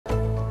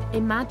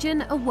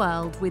Imagine a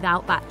world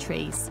without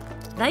batteries.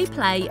 They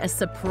play a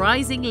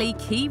surprisingly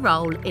key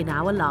role in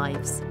our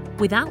lives.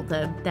 Without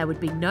them, there would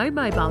be no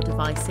mobile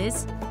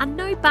devices and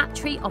no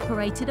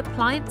battery-operated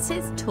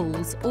appliances,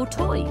 tools, or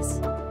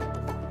toys.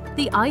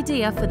 The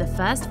idea for the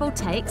first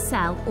voltaic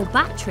cell or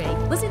battery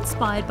was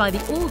inspired by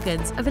the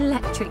organs of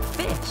electric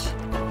fish.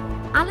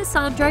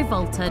 Alessandro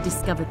Volta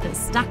discovered that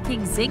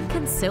stacking zinc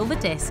and silver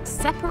discs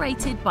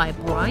separated by a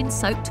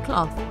brine-soaked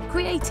cloth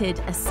created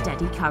a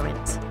steady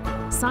current.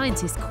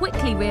 Scientists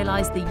quickly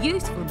realised the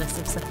usefulness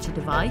of such a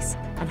device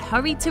and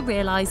hurried to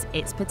realise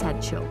its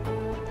potential.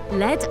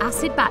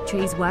 Lead-acid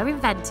batteries were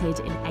invented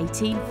in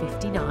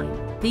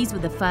 1859. These were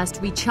the first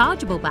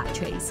rechargeable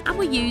batteries and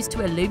were used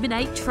to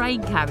illuminate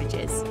train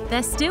carriages.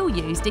 They're still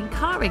used in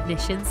car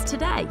ignitions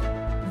today.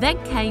 Then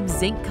came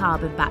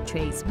zinc-carbon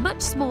batteries,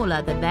 much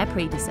smaller than their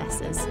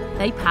predecessors.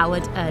 They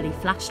powered early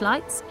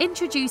flashlights,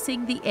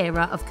 introducing the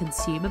era of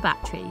consumer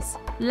batteries.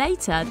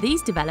 Later,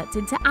 these developed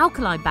into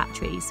alkaline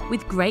batteries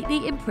with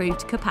greatly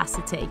improved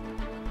capacity.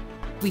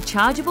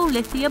 Rechargeable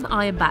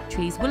lithium-ion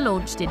batteries were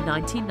launched in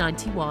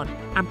 1991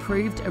 and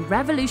proved a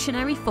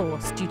revolutionary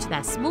force due to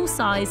their small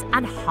size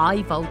and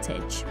high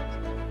voltage.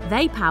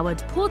 They powered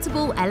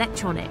portable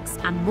electronics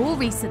and, more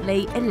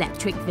recently,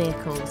 electric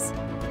vehicles.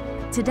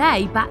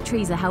 Today,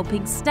 batteries are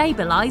helping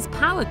stabilise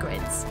power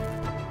grids.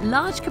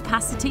 Large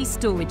capacity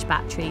storage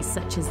batteries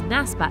such as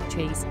NAS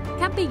batteries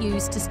can be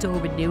used to store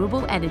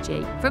renewable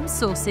energy from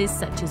sources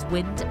such as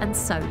wind and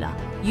solar.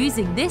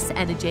 Using this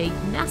energy,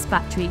 NAS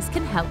batteries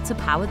can help to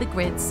power the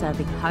grid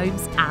serving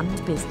homes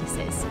and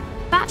businesses.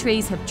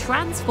 Batteries have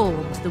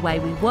transformed the way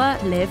we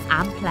work, live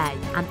and play,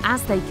 and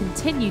as they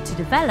continue to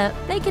develop,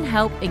 they can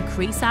help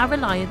increase our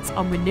reliance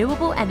on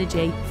renewable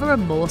energy for a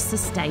more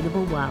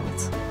sustainable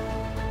world.